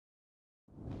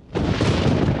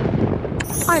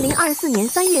2024年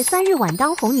3月3日晚，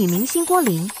当红女明星郭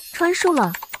玲穿书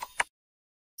了，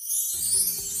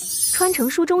穿成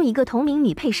书中一个同名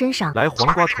女配身上。来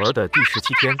黄瓜屯的第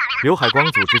17天，刘海光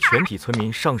组织全体村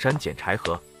民上山捡柴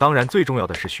禾，当然最重要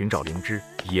的是寻找灵芝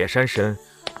野山参。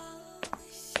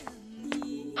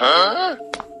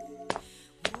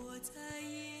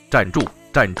站住！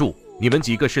站住！你们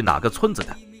几个是哪个村子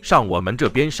的？上我们这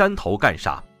边山头干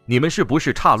啥？你们是不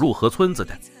是岔路河村子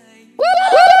的？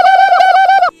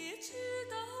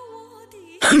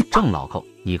郑老寇，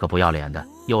你个不要脸的，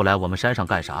又来我们山上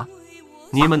干啥？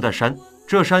你们的山，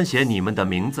这山写你们的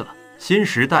名字了。新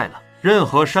时代了，任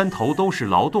何山头都是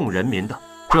劳动人民的。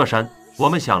这山，我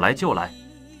们想来就来。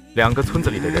2个村子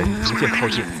里的人逐渐靠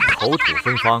近，口吐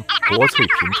芬芳，国粹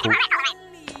频出。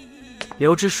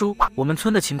刘支书，我们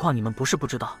村的情况你们不是不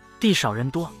知道，地少人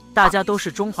多，大家都是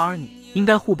中华儿女，应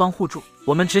该互帮互助。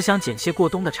我们只想捡些过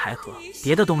冬的柴禾，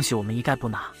别的东西我们一概不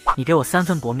拿。你给我3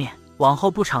分薄面，往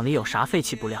后布场里有啥废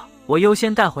弃布料，我优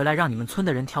先带回来让你们村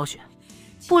的人挑选。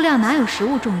布料哪有实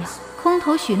物重要？空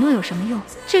头许诺有什么用？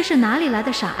这是哪里来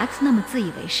的傻 X 那么自以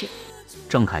为是？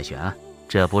郑凯旋，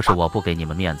这不是我不给你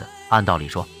们面子，按道理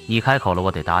说你开口了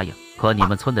我得答应，可你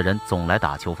们村的人总来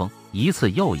打秋风，一次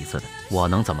又一次的，我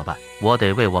能怎么办？我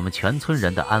得为我们全村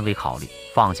人的安危考虑，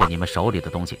放下你们手里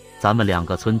的东西，咱们2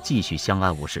个村继续相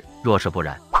安无事。若是不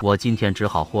然，我今天只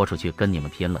好豁出去跟你们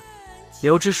拼了。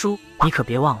刘支书，你可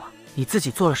别忘了你自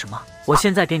己做了什么，我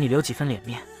现在给你留几分脸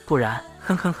面，不然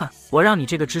我让你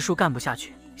这个支书干不下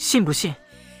去，信不信？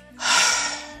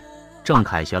郑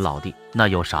凯旋老弟，那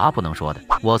有啥不能说的？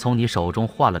我从你手中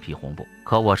换了匹红布，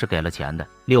可我是给了钱的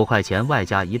，6块钱外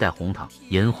加1袋红糖，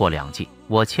银货2剂，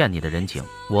我欠你的人情，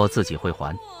我自己会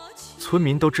还。村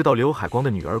民都知道刘海光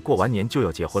的女儿过完年就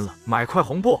要结婚了，买块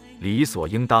红布理所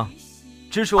应当。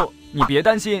支书，你别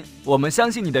担心，我们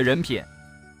相信你的人品。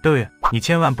对，你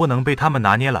千万不能被他们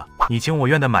拿捏了，你情我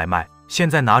愿的买卖，现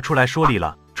在拿出来说理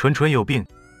了，纯有病。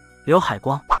刘海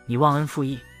光，你忘恩负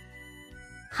义。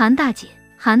韩大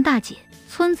姐，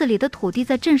村子里的土地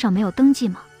在镇上没有登记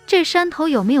吗？这山头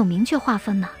有没有明确划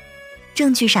分呢？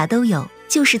证据啥都有，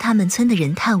就是他们村的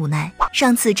人太无奈。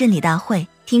上次镇里大会，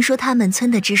听说他们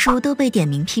村的支书都被点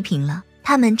名批评了，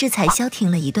他们这才消停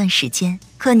了一段时间。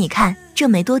可你看，这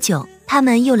没多久，他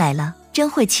们又来了，真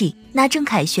晦气。那郑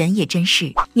凯旋也真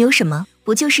是牛什么？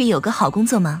不就是有个好工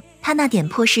作吗？他那点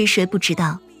破事谁不知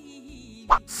道？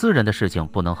私人的事情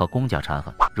不能和公家掺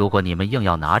和，如果你们硬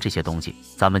要拿这些东西，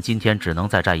咱们今天只能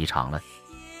再战一场了。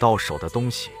到手的东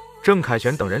西，郑凯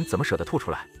旋等人怎么舍得吐出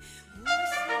来？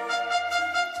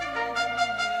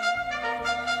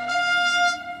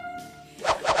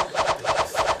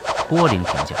郭玲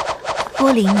停下！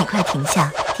郭玲，你快停下！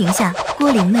停下！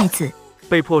郭玲妹子。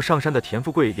被迫上山的田富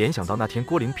贵联想到那天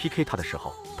郭玲 PK 他的时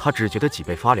候，他只觉得脊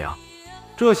背发凉。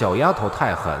这小丫头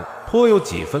太狠，颇有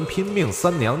几分拼命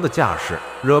三娘的架势，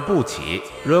惹不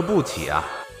起啊！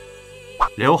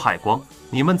刘海光，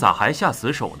你们咋还下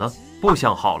死手呢？不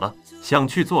想好了，想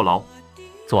去坐牢？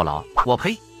坐牢？我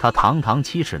呸！他堂堂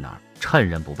7尺哪儿，趁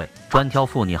人不备，专挑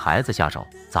妇女孩子下手，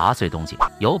砸碎东西。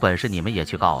有本事你们也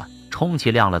去告啊！充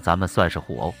其量了，咱们算是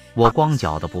互殴。我光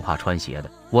脚的不怕穿鞋的，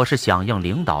我是响应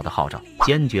领导的号召，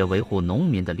坚决维护农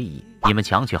民的利益。你们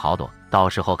强取豪夺，到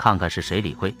时候看看是谁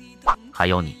理亏。还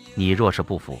有你若是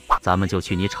不服，咱们就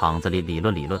去你厂子里理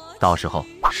论理论，到时候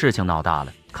事情闹大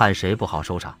了，看谁不好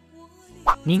收场。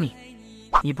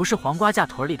你不是黄瓜架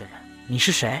屯里的人，你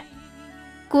是谁？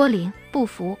郭玲，不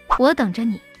服，我等着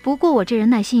你。不过我这人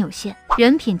耐心有限，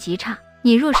人品极差，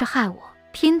你若是害我，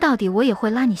拼到底我也会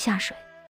拉你下水。